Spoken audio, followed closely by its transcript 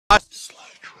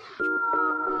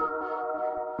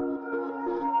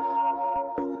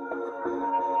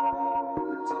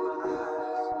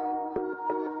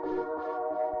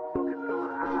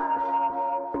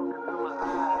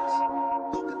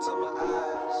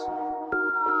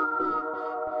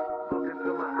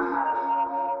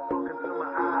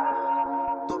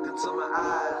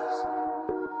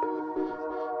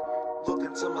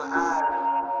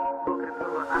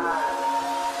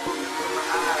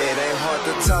It ain't hard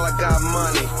to tell I got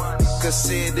money. Could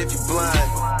see it if you blind.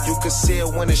 You can see it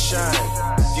when it shine.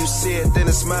 If you see it, then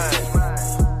it's mine.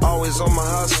 Always on my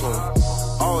hustle,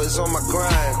 always on my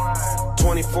grind.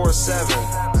 24/7,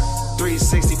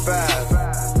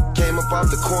 365. Came up off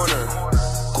the corner,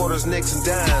 quarters, nicks, and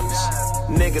dimes.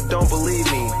 Nigga, don't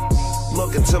believe me.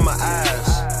 Look into my eyes.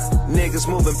 Niggas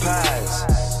moving pies.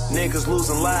 Niggas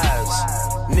losing lives.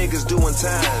 Niggas doing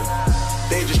time.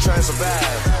 They just trying to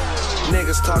survive.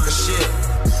 Niggas talking shit.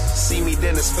 See me,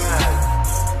 then it's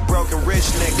fine. Broken rich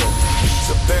nigga. It's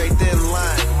a very thin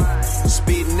line.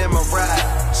 Speeding in my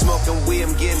ride. Smoking weed,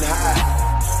 I'm getting high.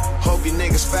 Hope you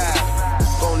niggas foul.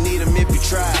 Gon' need them if you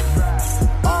try.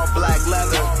 All black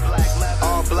leather.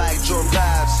 All black Jordan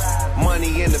vibes.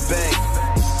 Money in the bank.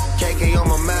 KK on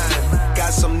my mind.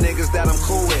 Got some niggas that I'm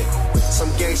cool with.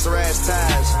 Some gangster ass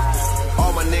ties.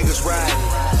 All my niggas riding.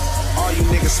 All you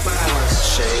niggas smiling.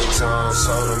 Shades on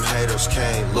so them haters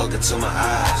can't look into my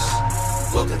eyes.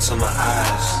 Look into my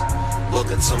eyes. Look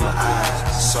into my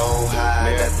eyes. So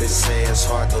high that they say it's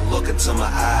hard to look into my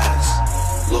eyes.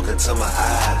 Look into my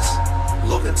eyes.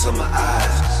 Look into my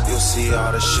eyes. You'll see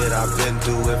all the shit I've been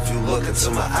through if you look into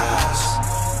my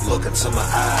eyes. Look into my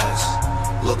eyes.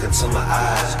 Look into my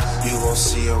eyes. You won't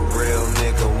see a real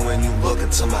nigga when you look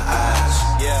into my eyes.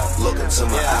 Look into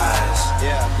my eyes.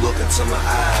 Look into my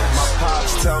eyes. My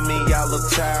pops tell me I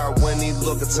look tired when he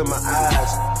look into my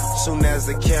eyes. Soon as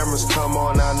the cameras come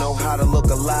on, I know how to look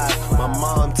alive. My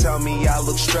mom tell me I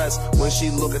look stressed when she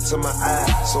look into my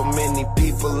eyes. So many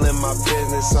people in my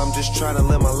business, I'm just trying to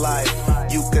live my life.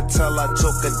 You could tell I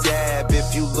took a dab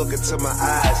if you look into my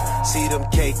eyes. See them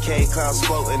KK clouds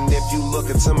floating if you look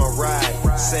into my ride.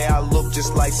 Say I look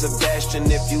just like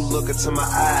Sebastian if you look into my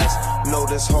eyes. Know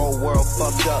this whole world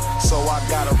fucked up, so I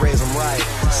gotta raise them right.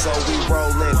 So we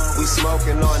rollin', we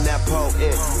smoking on that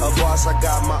potent. A boss, I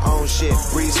got my own shit.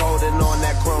 Breeze holding on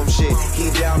that chrome shit.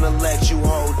 He down to let you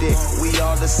hold it. We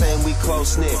all the same, we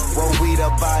close knit. Roll weed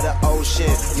up by the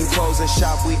ocean. You closing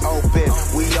shop, we open.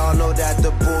 We all know that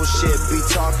the bullshit be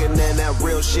talking and that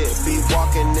real shit be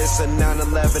walking. This a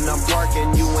 911, I'm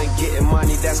parking. You ain't getting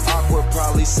money, that's awkward.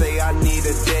 Probably say I need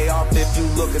a day off if you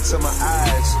look into my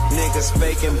eyes. Niggas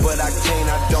faking, but I can't.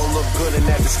 I don't look good in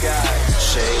that disguise.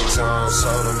 Shades on,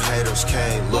 so them haters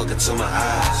can't look into my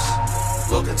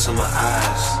eyes. Look into my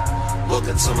eyes. Look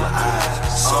into my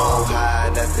eyes. So high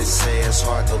that they say it's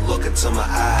hard to look into my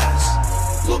eyes.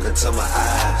 Look into my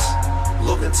eyes.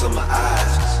 Look into my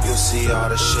eyes. You'll see all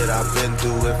the shit I've been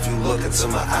through if you look into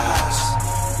my eyes.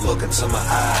 Look into my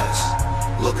eyes.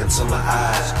 Look into my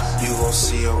eyes. You won't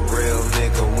see a real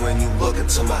nigga when you look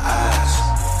into my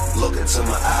eyes. Look into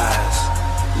my eyes.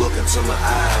 Look into my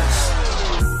eyes.